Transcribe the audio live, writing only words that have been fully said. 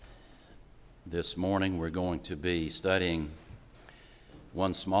This morning we're going to be studying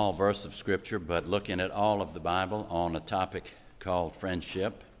one small verse of Scripture, but looking at all of the Bible on a topic called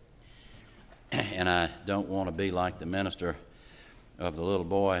friendship. And I don't want to be like the minister of the little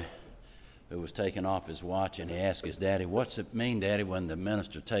boy who was taking off his watch, and he asked his daddy, "What's it mean, Daddy, when the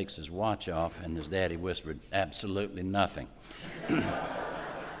minister takes his watch off?" And his daddy whispered, "Absolutely nothing."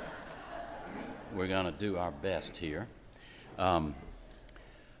 We're going to do our best here.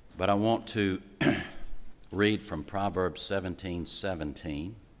 But I want to read from Proverbs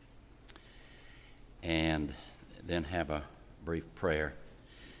 17:17 and then have a brief prayer,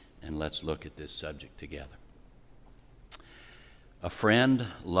 and let's look at this subject together. A friend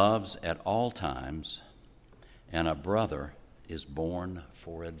loves at all times, and a brother is born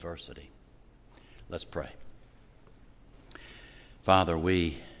for adversity. Let's pray. Father,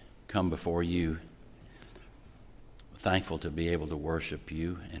 we come before you thankful to be able to worship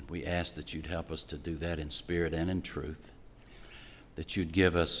you, and we ask that you'd help us to do that in spirit and in truth, that you'd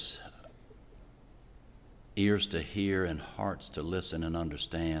give us ears to hear and hearts to listen and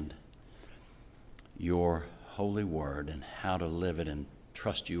understand your holy word and how to live it and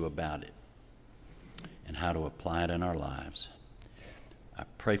trust you about it and how to apply it in our lives. I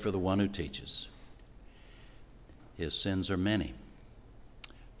pray for the one who teaches. His sins are many.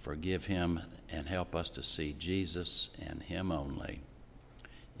 Forgive him and help us to see Jesus and him only.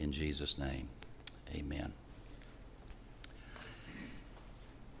 In Jesus' name, amen.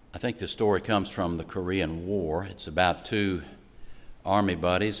 I think the story comes from the Korean War. It's about two Army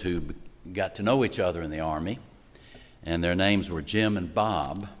buddies who got to know each other in the Army, and their names were Jim and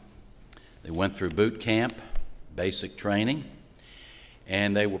Bob. They went through boot camp, basic training,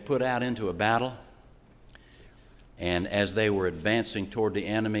 and they were put out into a battle. And as they were advancing toward the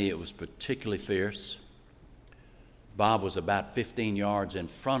enemy, it was particularly fierce. Bob was about 15 yards in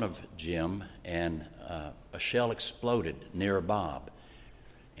front of Jim, and a shell exploded near Bob,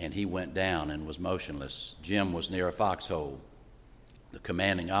 and he went down and was motionless. Jim was near a foxhole. The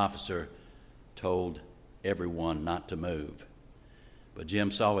commanding officer told everyone not to move. But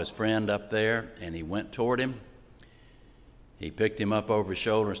Jim saw his friend up there, and he went toward him. He picked him up over his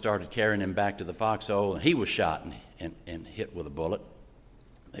shoulder and started carrying him back to the foxhole, and he was shot and hit with a bullet.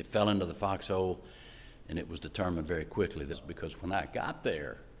 They fell into the foxhole, and it was determined very quickly. This because when I got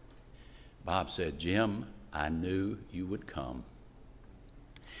there, Bob said, "Jim, I knew you would come."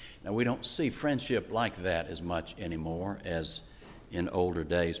 Now, we don't see friendship like that as much anymore as in older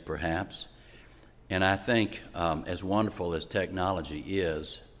days, perhaps. And I think as wonderful as technology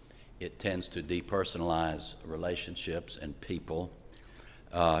is, it tends to depersonalize relationships and people.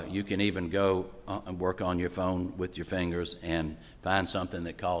 You can even go and work on your phone with your fingers and find something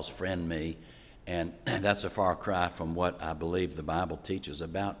that calls "friend me," and that's a far cry from what I believe the Bible teaches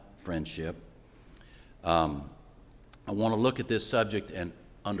about friendship. I want to look at this subject and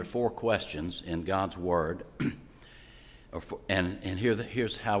under four questions in God's Word, and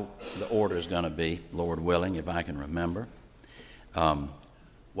here's how the order is going to be, Lord willing, if I can remember.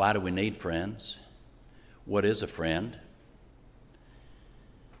 Why do we need friends? What is a friend?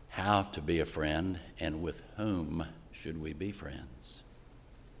 How to be a friend, and with whom should we be friends?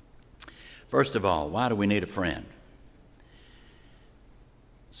 First of all, why do we need a friend?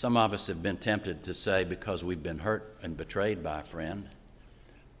 Some of us have been tempted to say, because we've been hurt and betrayed by a friend,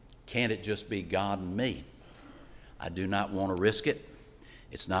 can't it just be God and me? I do not want to risk it.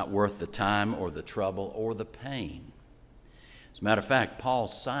 It's not worth the time or the trouble or the pain. As a matter of fact, Paul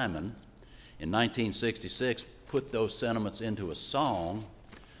Simon in 1966 put those sentiments into a song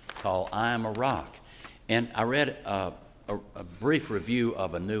called "I Am a Rock." And I read a brief review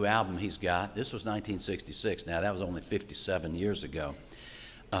of a new album he's got. This was 1966. Now, that was only 57 years ago.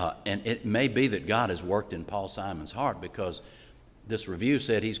 And it may be that God has worked in Paul Simon's heart, because this review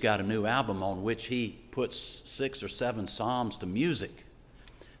said he's got a new album on which he puts 6 or 7 psalms to music.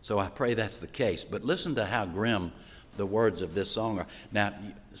 So I pray that's the case. But listen to how grim the words of this song are. Now,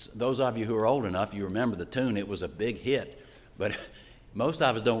 those of you who are old enough, you remember the tune. It was a big hit. But most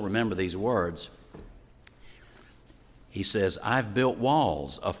of us don't remember these words. He says, "I've built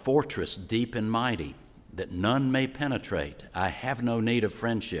walls, a fortress deep and mighty, that none may penetrate. I have no need of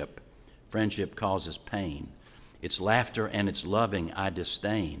friendship. Friendship causes pain. Its laughter and its loving I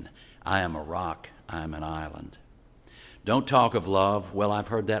disdain. I am a rock, I am an island." Don't talk of love. Well, I've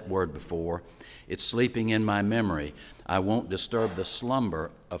heard that word before. It's sleeping in my memory. I won't disturb the slumber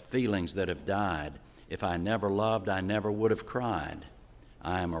of feelings that have died. If I never loved, I never would have cried.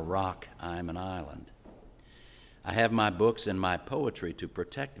 I am a rock, I am an island. I have my books and my poetry to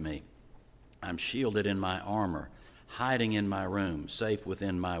protect me. I'm shielded in my armor. hiding in my room, safe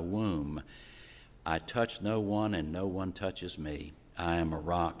within my womb. I touch no one, and no one touches me. I am a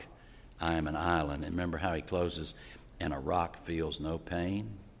rock, I am an island. And remember how he closes, and a rock feels no pain,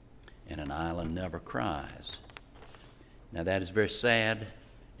 and an island never cries. Now that is very sad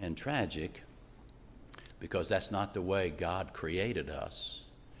and tragic, because that's not the way God created us.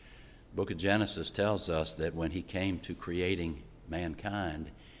 The book of Genesis tells us that when he came to creating mankind,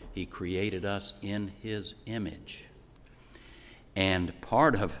 he created us in his image. And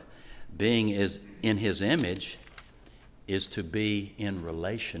part of being in his image is to be in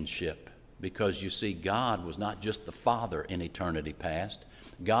relationship, because you see, God was not just the Father in eternity past.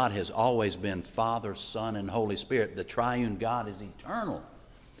 God has always been Father, Son, and Holy Spirit. The triune God is eternal.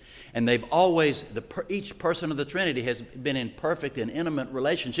 And they've always, each person of the Trinity has been in perfect and intimate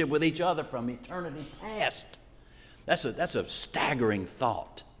relationship with each other from eternity past. That's a staggering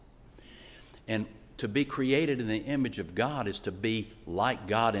thought. And to be created in the image of God is to be like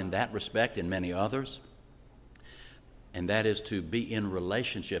God in that respect and many others. And that is to be in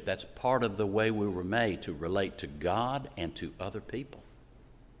relationship. That's part of the way we were made, to relate to God and to other people.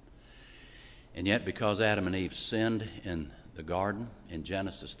 And yet, because Adam and Eve sinned in the garden in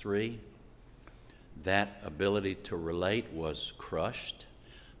Genesis 3, that ability to relate was crushed.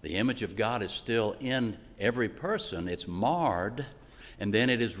 The image of God is still in every person. It's marred, and then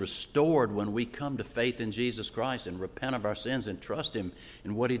it is restored when we come to faith in Jesus Christ and repent of our sins and trust him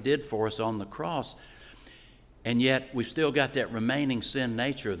in what he did for us on the cross. And yet we've still got that remaining sin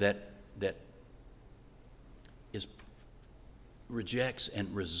nature that rejects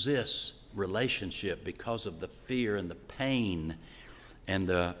and resists relationship because of the fear and the pain and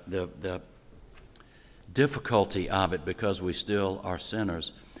the difficulty of it, because we still are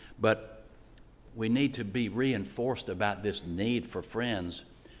sinners. But we need to be reinforced about this need for friends,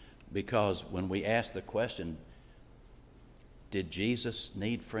 because when we ask the question, did Jesus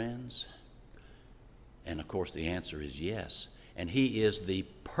need friends? And of course the answer is yes. And he is the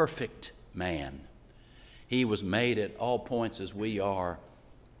perfect man. He was made at all points as we are,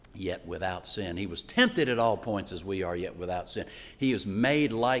 yet without sin. He was tempted at all points as we are, yet without sin. He was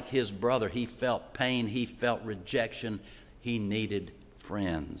made like his brother. He felt pain. He felt rejection. He needed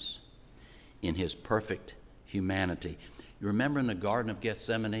friends in his perfect humanity. You remember in the Garden of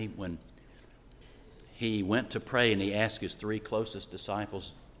Gethsemane when he went to pray and he asked his three closest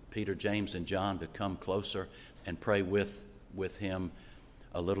disciples, Peter, James, and John, to come closer and pray with him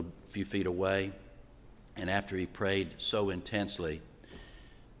a few feet away. And after he prayed so intensely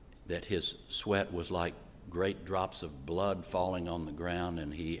that his sweat was like great drops of blood falling on the ground,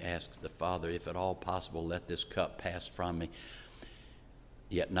 and he asked the Father, if at all possible, let this cup pass from me.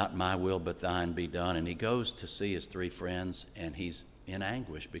 Yet not my will but thine be done. And he goes to see his three friends, and he's in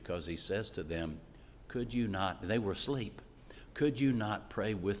anguish because he says to them, could you not, they were asleep, could you not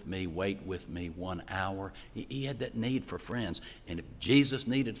pray with me, wait with me 1 hour? He had that need for friends. And if Jesus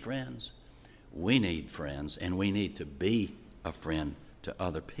needed friends, we need friends, and we need to be a friend to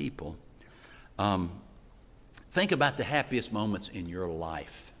other people. Think about the happiest moments in your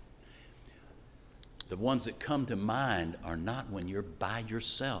life. The ones that come to mind are not when you're by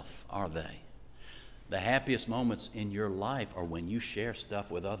yourself, are they? The happiest moments in your life are when you share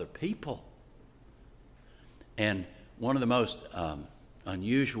stuff with other people. And one of the most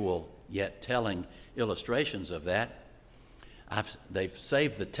unusual yet telling illustrations of that, they've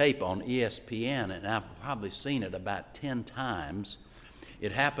saved the tape on ESPN, and I've probably seen it about 10 times.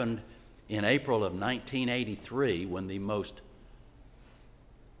 It happened in April of 1983 when the most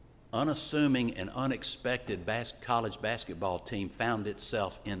unassuming and unexpected college basketball team found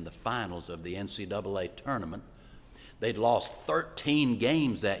itself in the finals of the NCAA tournament. They'd lost 13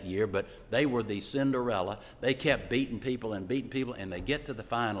 games that year, but they were the Cinderella. They kept beating people, and they get to the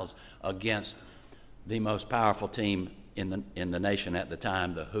finals against the most powerful team in the nation at the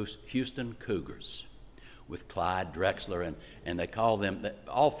time, the Houston Cougars, with Clyde Drexler, and they call them,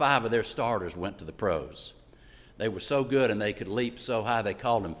 all 5 of their starters went to the pros. They were so good and they could leap so high, they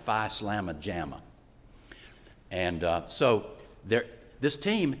called them Phi Slamma Jamma. And so this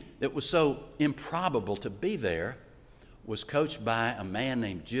team that was so improbable to be there was coached by a man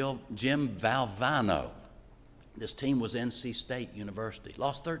named Jim Valvano. This team was NC State University.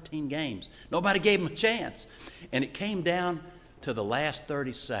 Lost 13 games. Nobody gave them a chance. And it came down to the last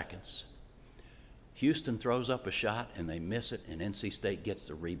 30 seconds. Houston throws up a shot, and they miss it, and NC State gets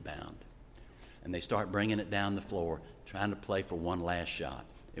the rebound. And they start bringing it down the floor, trying to play for one last shot.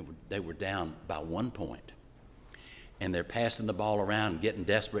 They were down by 1 point. And they're passing the ball around and getting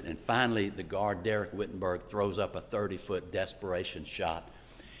desperate, and finally the guard, Derek Wittenberg, throws up a 30-foot desperation shot.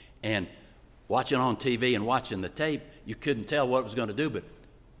 And watching on TV and watching the tape, you couldn't tell what it was going to do, but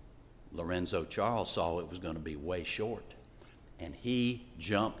Lorenzo Charles saw it was going to be way short. And he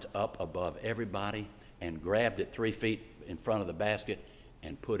jumped up above everybody and grabbed it 3 feet in front of the basket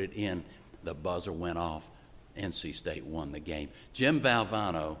and put it in. The buzzer went off. NC State won the game. Jim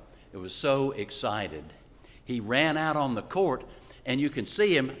Valvano, it was so excited. He ran out on the court, and you can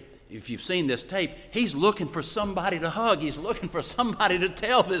see him, if you've seen this tape, he's looking for somebody to hug. He's looking for somebody to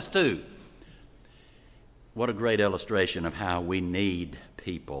tell this to. What a great illustration of how we need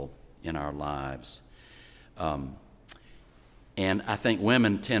people in our lives. And I think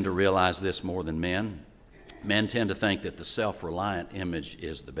women tend to realize this more than men. Men tend to think that the self-reliant image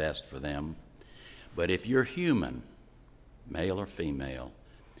is the best for them. But if you're human, male or female,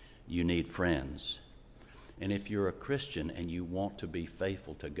 you need friends. And if you're a Christian and you want to be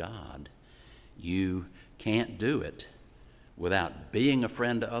faithful to God, you can't do it without being a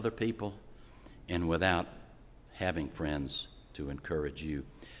friend to other people and without having friends to encourage you.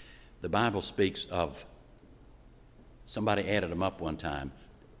 The Bible speaks of, somebody added them up one time,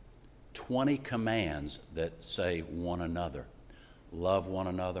 20 commands that say one another. Love one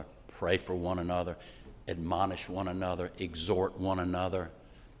another, pray for one another, admonish one another, exhort one another,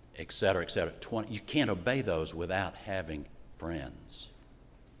 etc., etc. 20, you can't obey those without having friends.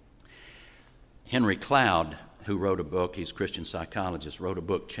 Henry Cloud, who wrote a book, he's a Christian psychologist, wrote a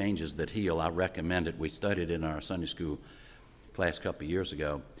book, Changes That Heal. I recommend it. We studied it in our Sunday school class a couple of years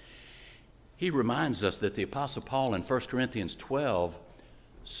ago. He reminds us that the Apostle Paul in 1 Corinthians 12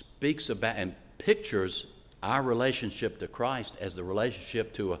 speaks about and pictures our relationship to Christ as the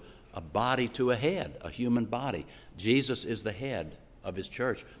relationship to a body to a head, a human body. Jesus is the head of his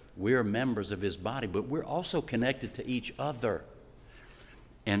church. We're members of his body, but we're also connected to each other.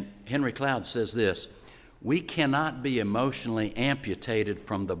 And Henry Cloud says this, we cannot be emotionally amputated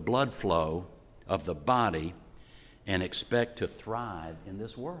from the blood flow of the body and expect to thrive in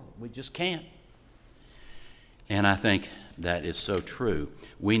this world. We just can't. And I think that is so true.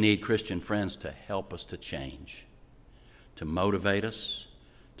 We need Christian friends to help us to change, to motivate us,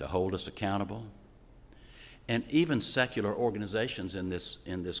 to hold us accountable. And even secular organizations in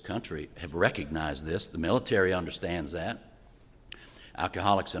this country have recognized this. The military understands that.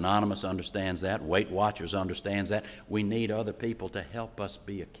 Alcoholics Anonymous understands that. Weight Watchers understands that. We need other people to help us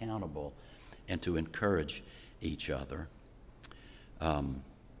be accountable and to encourage each other.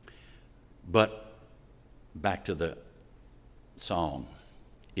 But back to the song,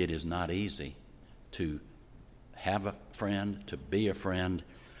 it is not easy to have a friend, to be a friend,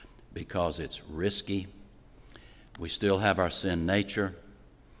 because it's risky. We still have our sin nature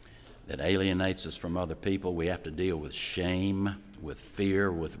that alienates us from other people. We have to deal with shame, with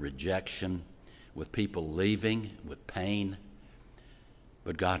fear, with rejection, with people leaving, with pain.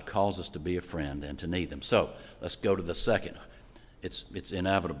 But God calls us to be a friend and to need them. So let's go to the second. It's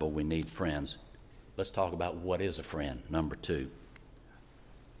inevitable we need friends. Let's talk about what is a friend, number 2.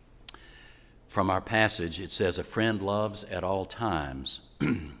 From our passage, it says, a friend loves at all times.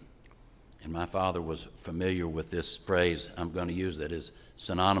 And my father was familiar with this phrase. I'm going to use that as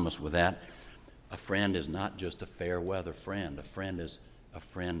synonymous with that. A friend is not just a fair weather friend. A friend is a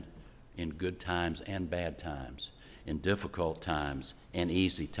friend in good times and bad times, in difficult times and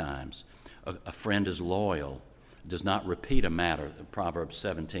easy times. A friend is loyal, does not repeat a matter, Proverbs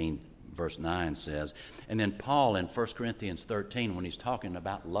 17, verse 9 says. And then Paul in 1 Corinthians 13, when he's talking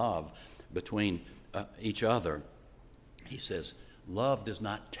about love between each other, he says, love does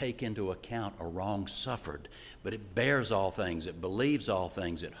not take into account a wrong suffered, but it bears all things, it believes all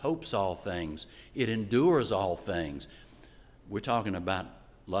things, it hopes all things, it endures all things. We're talking about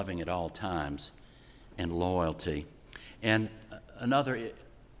loving at all times and loyalty. And another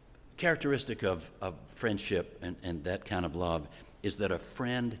characteristic of friendship and that kind of love is that a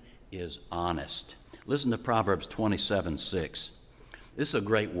friend is honest. Listen to Proverbs 27:6. This is a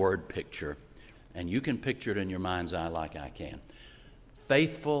great word picture, and you can picture it in your mind's eye like I can.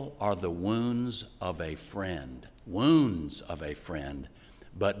 Faithful are the wounds of a friend,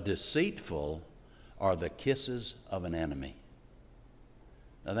 but deceitful are the kisses of an enemy.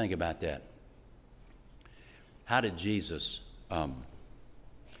 Now think about that. How did Jesus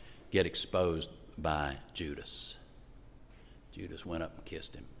get exposed by Judas? Judas went up and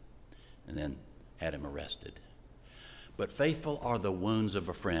kissed him and then had him arrested. But faithful are the wounds of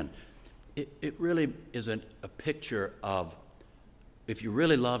a friend. It really is a picture of, if you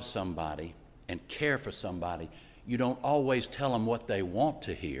really love somebody and care for somebody, you don't always tell them what they want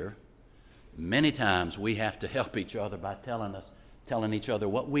to hear. Many times we have to help each other by telling each other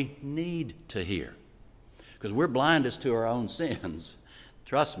what we need to hear. Because we're blind as to our own sins.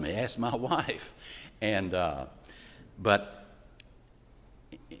 Trust me, ask my wife. And but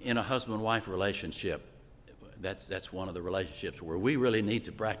in a husband-wife relationship, that's one of the relationships where we really need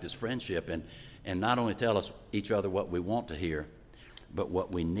to practice friendship and not only tell us each other what we want to hear, but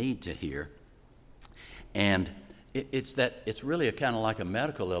what we need to hear. And it's really a kind of like a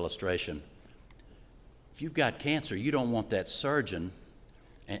medical illustration. If you've got cancer, you don't want that surgeon,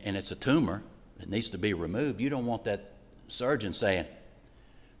 and it's a tumor that needs to be removed, you don't want that surgeon saying,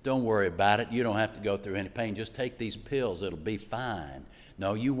 don't worry about it, you don't have to go through any pain, just take these pills, it'll be fine.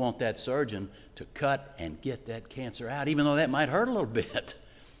 No, you want that surgeon to cut and get that cancer out, even though that might hurt a little bit.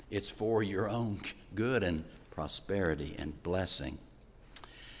 It's for your own good and prosperity and blessing.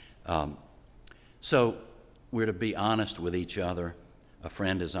 So we're to be honest with each other. A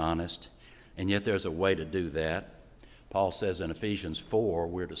friend is honest, and yet there's a way to do that. Paul says in Ephesians 4,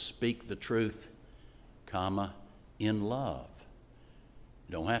 we're to speak the truth, in love.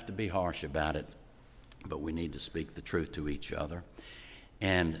 You don't have to be harsh about it, but we need to speak the truth to each other.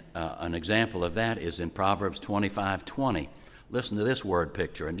 And an example of that is in Proverbs 25:20. Listen to this word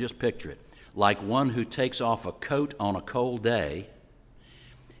picture, and just picture it. Like one who takes off a coat on a cold day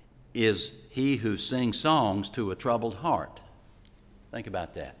is he who sings songs to a troubled heart. Think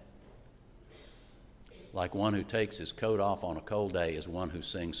about that. Like one who takes his coat off on a cold day is one who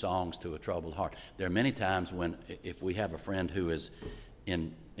sings songs to a troubled heart. There are many times when, if we have a friend who is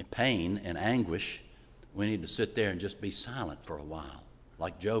in pain and anguish, we need to sit there and just be silent for a while,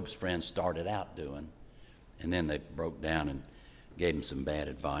 like Job's friends started out doing, and then they broke down and gave him some bad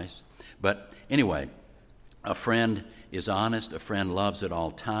advice. But anyway, a friend is honest, a friend loves at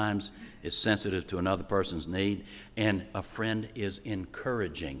all times, is sensitive to another person's need, and a friend is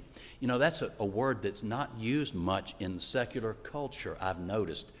encouraging. You know, that's a word that's not used much in secular culture, I've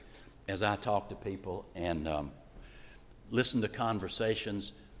noticed, as I talk to people and listen to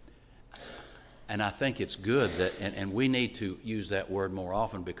conversations. And I think it's good that, and we need to use that word more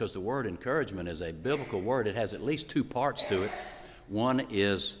often, because the word encouragement is a biblical word. It has at least two parts to it. One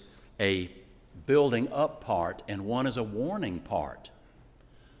is a building up part, and one is a warning part.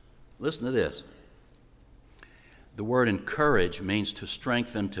 Listen to this. The word encourage means to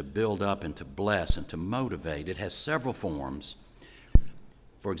strengthen, to build up, and to bless, and to motivate. It has several forms.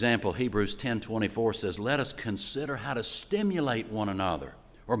 For example, Hebrews 10:24 says, let us consider how to stimulate one another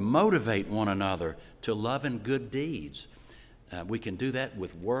or motivate one another to love and good deeds. We can do that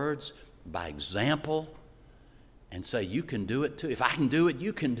with words, by example, and say, you can do it too. If I can do it,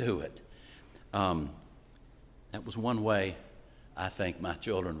 you can do it. That was one way I think my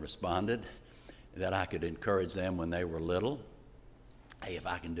children responded, that I could encourage them when they were little. Hey, if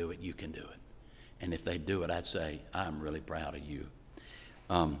I can do it, you can do it. And if they do it, I'd say, I'm really proud of you.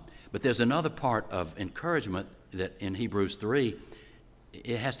 But there's another part of encouragement that in Hebrews 3,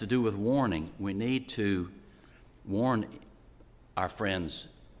 it has to do with warning. We need to warn our friends,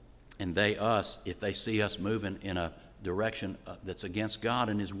 and they us, if they see us moving in a direction that's against God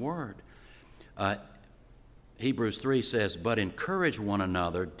and His Word. Hebrews 3 says, but encourage one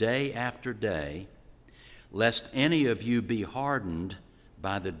another day after day, lest any of you be hardened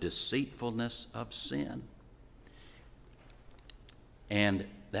by the deceitfulness of sin. And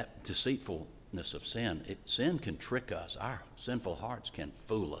that deceitfulness of sin, sin can trick us. Our sinful hearts can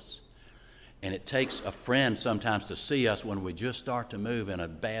fool us. And it takes a friend sometimes to see us when we just start to move in a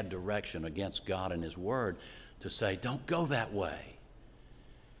bad direction against God and His Word, to say, don't go that way.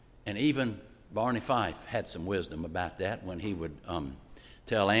 And even Barney Fife had some wisdom about that when he would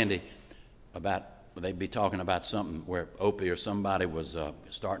tell Andy about, they'd be talking about something where Opie or somebody was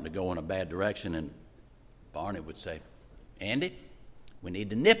starting to go in a bad direction, and Barney would say, Andy, we need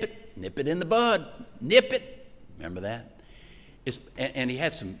to nip it in the bud, nip it. Remember that? And he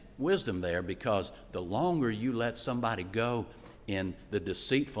had some wisdom there, because the longer you let somebody go in the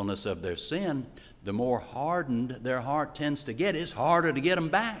deceitfulness of their sin, the more hardened their heart tends to get. It's harder to get them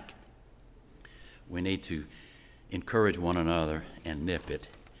back. We need to encourage one another and nip it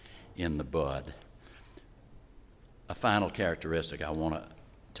in the bud. A final characteristic I want to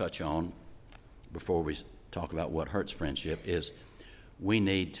touch on before we talk about what hurts friendship is we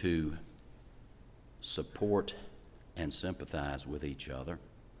need to support and sympathize with each other.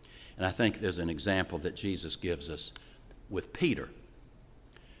 And I think there's an example that Jesus gives us with Peter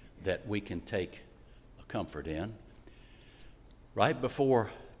that we can take a comfort in. Right before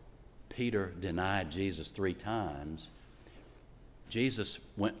Peter denied Jesus 3 times, Jesus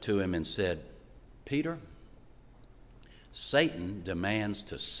went to him and said, Peter, Satan demands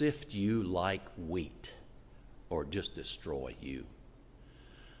to sift you like wheat or just destroy you.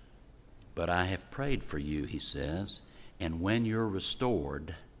 But I have prayed for you, he says, And when you're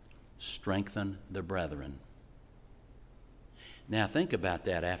restored, strengthen the brethren. Now think about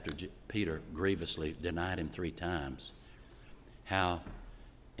that after Peter grievously denied him 3 times. How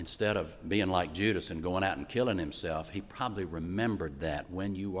instead of being like Judas and going out and killing himself, he probably remembered that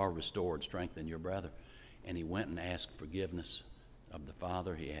when you are restored, strengthen your brother. And he went and asked forgiveness of the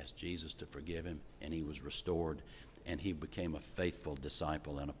Father. He asked Jesus to forgive him, and he was restored. And he became a faithful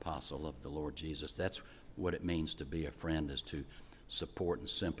disciple and apostle of the Lord Jesus. That's what it means to be a friend, is to support and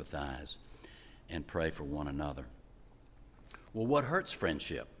sympathize and pray for one another. Well, what hurts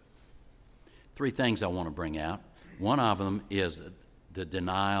friendship? 3 things I want to bring out. One of them is the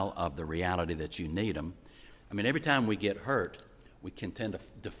denial of the reality that you need them. I mean, every time we get hurt, we can tend to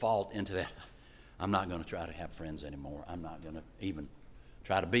default into that. I'm not going to try to have friends anymore. I'm not going to even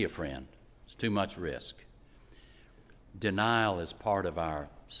try to be a friend. It's too much risk. Denial is part of our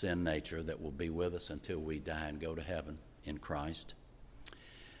sin nature that will be with us until we die and go to heaven in Christ.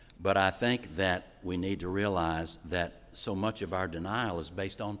 But I think that we need to realize that so much of our denial is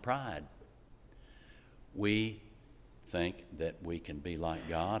based on pride. We think that we can be like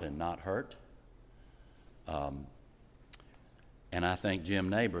God and not hurt. And I think Jim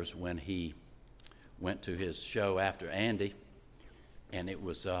Nabors, when he went to his show after Andy, and it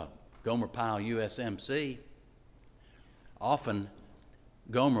was Gomer Pyle USMC, often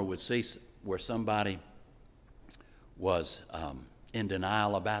Gomer would see where somebody was in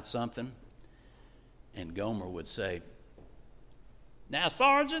denial about something, and Gomer would say, "Now,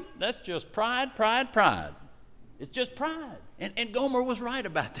 Sergeant, that's just pride, pride, pride. It's just pride." And Gomer was right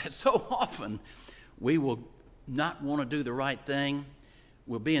about that. So often we will not want to do the right thing.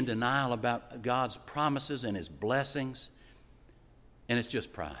 We'll be in denial about God's promises and his blessings, and it's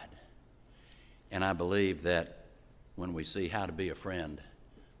just pride. And I believe that when we see how to be a friend,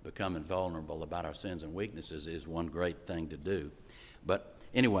 becoming vulnerable about our sins and weaknesses is one great thing to do. But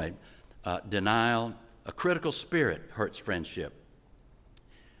anyway, denial, a critical spirit hurts friendship.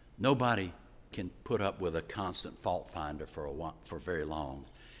 Nobody can put up with a constant fault finder for very long.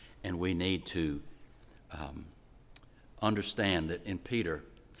 And we need to understand that in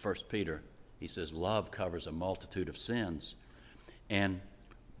 1 Peter, he says, love covers a multitude of sins. And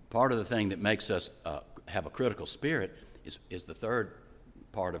part of the thing that makes us have a critical spirit is the third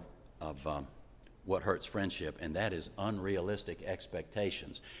part of what hurts friendship, and that is unrealistic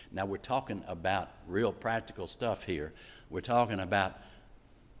expectations. Now, we're talking about real practical stuff here. We're talking about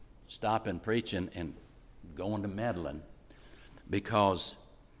stopping preaching and going to meddling, because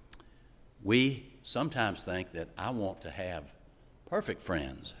we sometimes think that I want to have perfect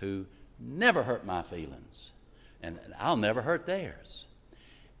friends who never hurt my feelings, and I'll never hurt theirs.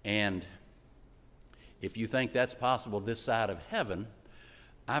 And if you think that's possible this side of heaven,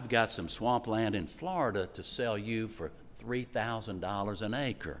 I've got some swampland in Florida to sell you for $3,000 an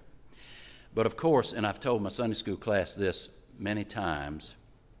acre. But of course, and I've told my Sunday school class this many times,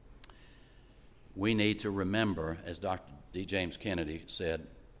 we need to remember, as Dr. D. James Kennedy said,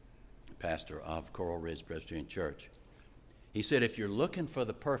 pastor of Coral Ridge Presbyterian Church, he said, if you're looking for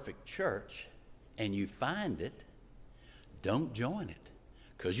the perfect church and you find it, don't join it,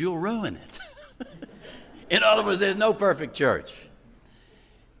 because you'll ruin it. In other words, there's no perfect church.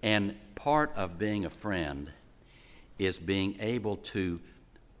 And part of being a friend is being able to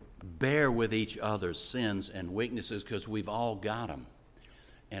bear with each other's sins and weaknesses, because we've all got them,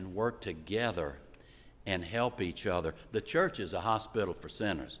 and work together and help each other. The church is a hospital for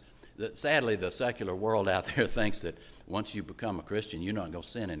sinners. Sadly, the secular world out there thinks that once you become a Christian, you're not going to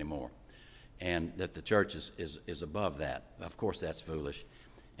sin anymore, and that the church is above that. Of course, that's foolish.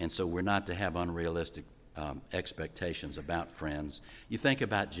 And so we're not to have unrealistic expectations about friends. You think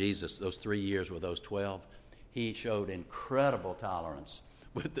about Jesus, those 3 years with those 12, he showed incredible tolerance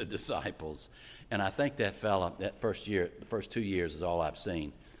with the disciples. And I think that fella, that first 2 years is all I've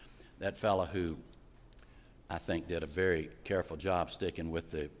seen, that fella who I think did a very careful job sticking with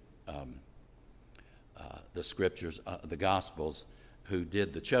the scriptures, the Gospels, who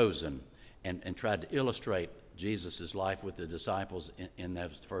did The Chosen, and tried to illustrate Jesus' life with the disciples in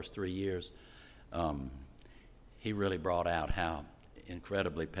those first 3 years. He really brought out how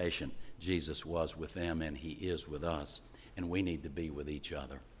incredibly patient Jesus was with them, and he is with us, and we need to be with each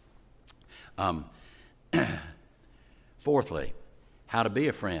other. Fourthly, how to be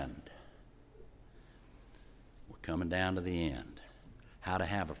a friend. We're coming down to the end. How to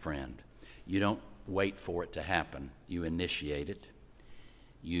have a friend. You don't wait for it to happen. You initiate it.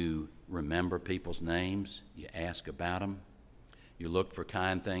 You remember people's names. You ask about them. You look for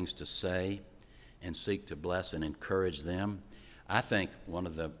kind things to say and seek to bless and encourage them. I think one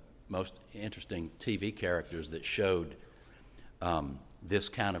of the most interesting TV characters that showed this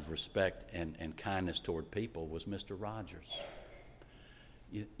kind of respect and kindness toward people was Mr. Rogers.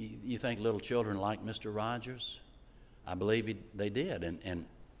 You think little children like Mr. Rogers? I believe they did, and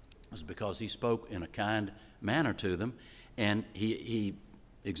it was because he spoke in a kind manner to them, and he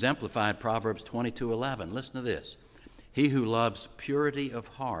exemplified Proverbs 22:11. Listen to this. He who loves purity of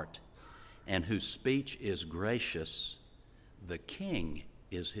heart and whose speech is gracious, the king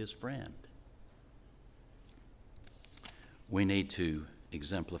is his friend. We need to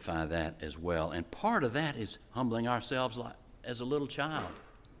exemplify that as well. And part of that is humbling ourselves as a little child.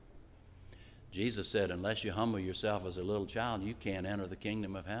 Jesus said, unless you humble yourself as a little child, you can't enter the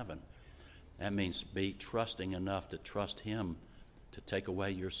kingdom of heaven. That means be trusting enough to trust him to take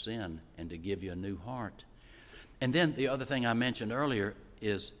away your sin and to give you a new heart. And then the other thing I mentioned earlier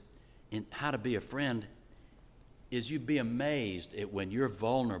is in how to be a friend is you'd be amazed at when you're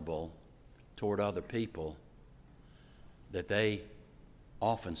vulnerable toward other people that they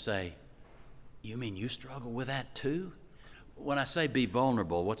often say, you mean you struggle with that too? When I say be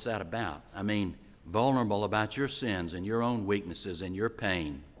vulnerable, what's that about? I mean vulnerable about your sins and your own weaknesses and your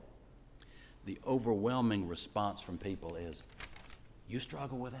pain. The overwhelming response from people is, you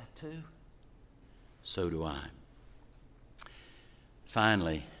struggle with that too? So do I.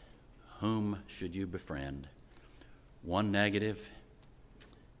 Finally, whom should you befriend? One negative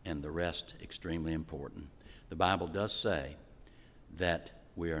and the rest extremely important. The Bible does say that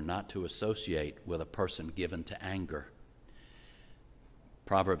we are not to associate with a person given to anger.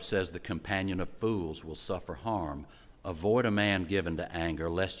 Proverbs says the companion of fools will suffer harm. Avoid a man given to anger,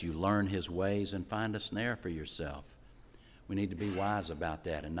 lest you learn his ways and find a snare for yourself. We need to be wise about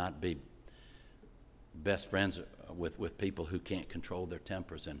that and not be best friends with people who can't control their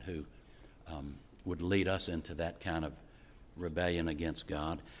tempers and who would lead us into that kind of rebellion against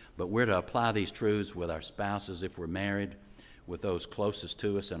God. But we're to apply these truths with our spouses if we're married, with those closest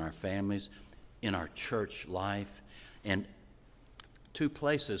to us in our families, in our church life. And two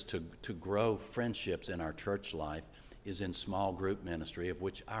places to grow friendships in our church life is in small group ministry, of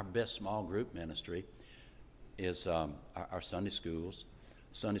which our best small group ministry is our Sunday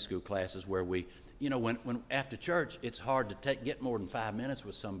school classes, where we, when after church, it's hard to get more than 5 minutes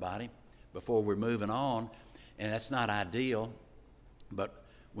with somebody before we're moving on, and that's not ideal. But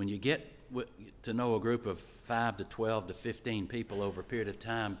when you get to know a group of 5 to 12 to 15 people over a period of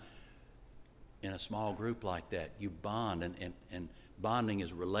time in a small group like that, you bond, and bonding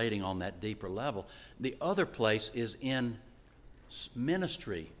is relating on that deeper level. The other place is in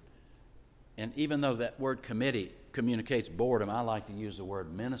ministry. And even though that word committee communicates boredom, I like to use the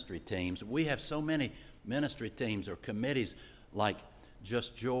word ministry teams. We have so many ministry teams or committees like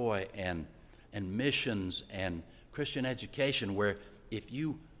Just Joy and missions and Christian education, where if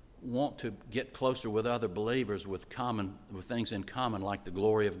you want to get closer with other believers with things in common like the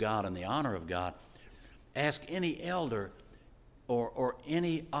glory of God and the honor of God, ask any elder or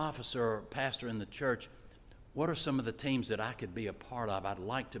any officer or pastor in the church, what are some of the teams that I could be a part of? I'd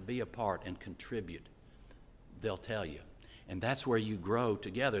like to be a part and contribute. They'll tell you. And that's where you grow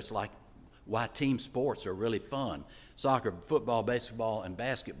together. It's like why team sports are really fun. Soccer, football, baseball, and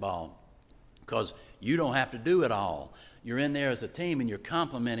basketball. Because you don't have to do it all. You're in there as a team and you're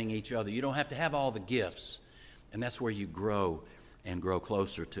complementing each other. You don't have to have all the gifts. And that's where you grow and grow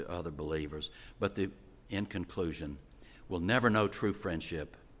closer to other believers. But in conclusion, we'll never know true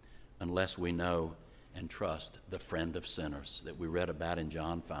friendship unless we know and trust the friend of sinners that we read about in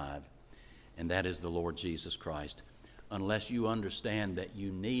John 5, and that is the Lord Jesus Christ, unless you understand that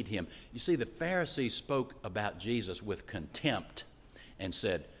you need him. You see, the Pharisees spoke about Jesus with contempt and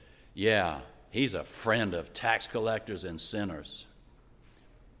said, yeah, he's a friend of tax collectors and sinners.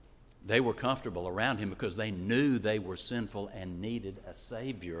 They were comfortable around him because they knew they were sinful and needed a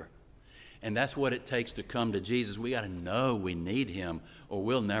Savior. And that's what it takes to come to Jesus. We got to know we need him, or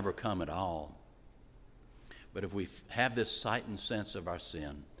we'll never come at all. But if we have this sight and sense of our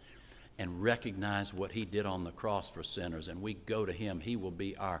sin and recognize what he did on the cross for sinners, and we go to him, he will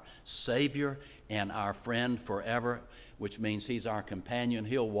be our Savior and our friend forever, which means he's our companion.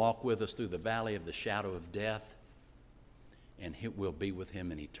 He'll walk with us through the valley of the shadow of death, and we'll be with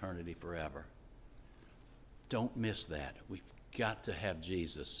him in eternity forever. Don't miss that. We've got to have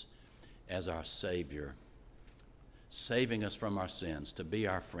Jesus as our Savior, saving us from our sins, to be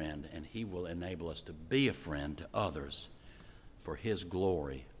our friend, and he will enable us to be a friend to others for his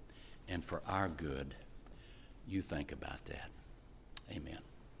glory and for our good. You think about that. Amen.